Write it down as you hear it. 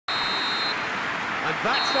And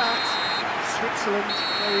that's that. Switzerland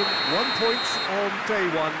gain 1 point on day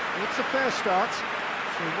one. It's a fair start.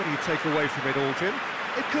 So what do you take away from it all, Jim?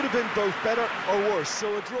 It could have been both better or worse,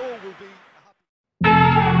 so a draw will be...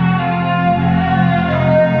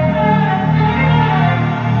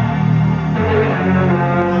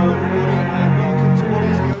 Hello everybody and welcome to what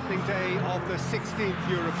is the opening day of the 16th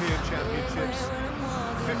European Championships.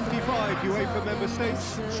 55 UEFA member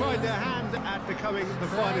states tried their hand at becoming the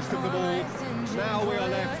finest of them all. Now we are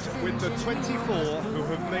left with the 24 who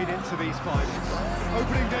have made it to these finals.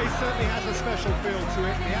 Opening day certainly has a special feel to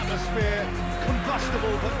it. The atmosphere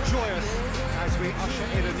combustible but joyous as we usher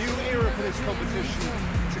in a new era for this competition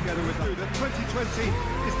together with you. The 2020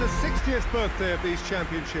 is the 60th birthday of these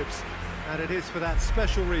championships, and it is for that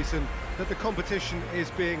special reason that the competition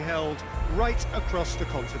is being held right across the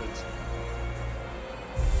continent.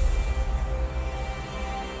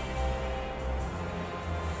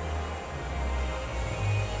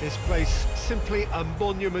 This place simply a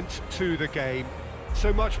monument to the game.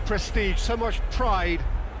 So much prestige, so much pride,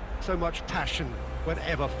 so much passion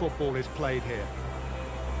whenever football is played here.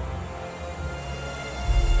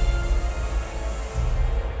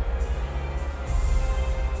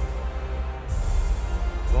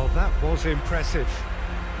 Well, that was impressive.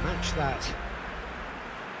 Match that.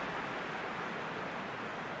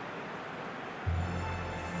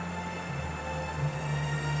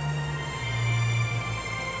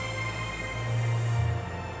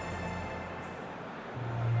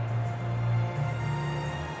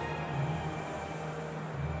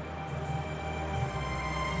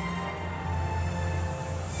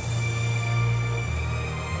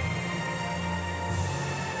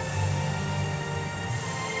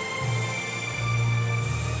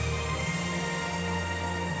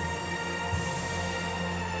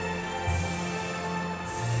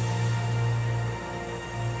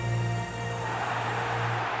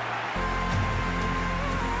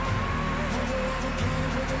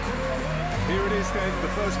 Here it is then,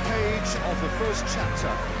 the first page of the first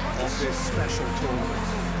chapter of this special tournament.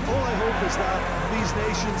 All I hope is that these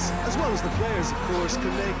nations, as well as the players of course,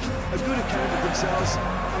 can make a good account of themselves.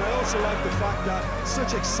 And I also like the fact that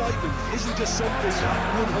such excitement isn't just something that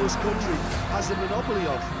one host country has a monopoly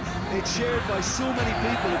of. It's shared by so many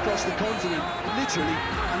people across the continent, literally,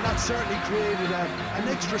 and that certainly created an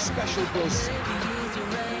extra special buzz.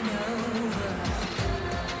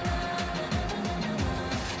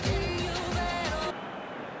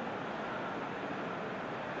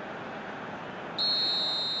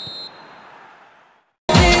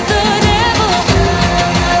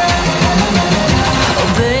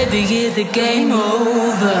 Is the game over?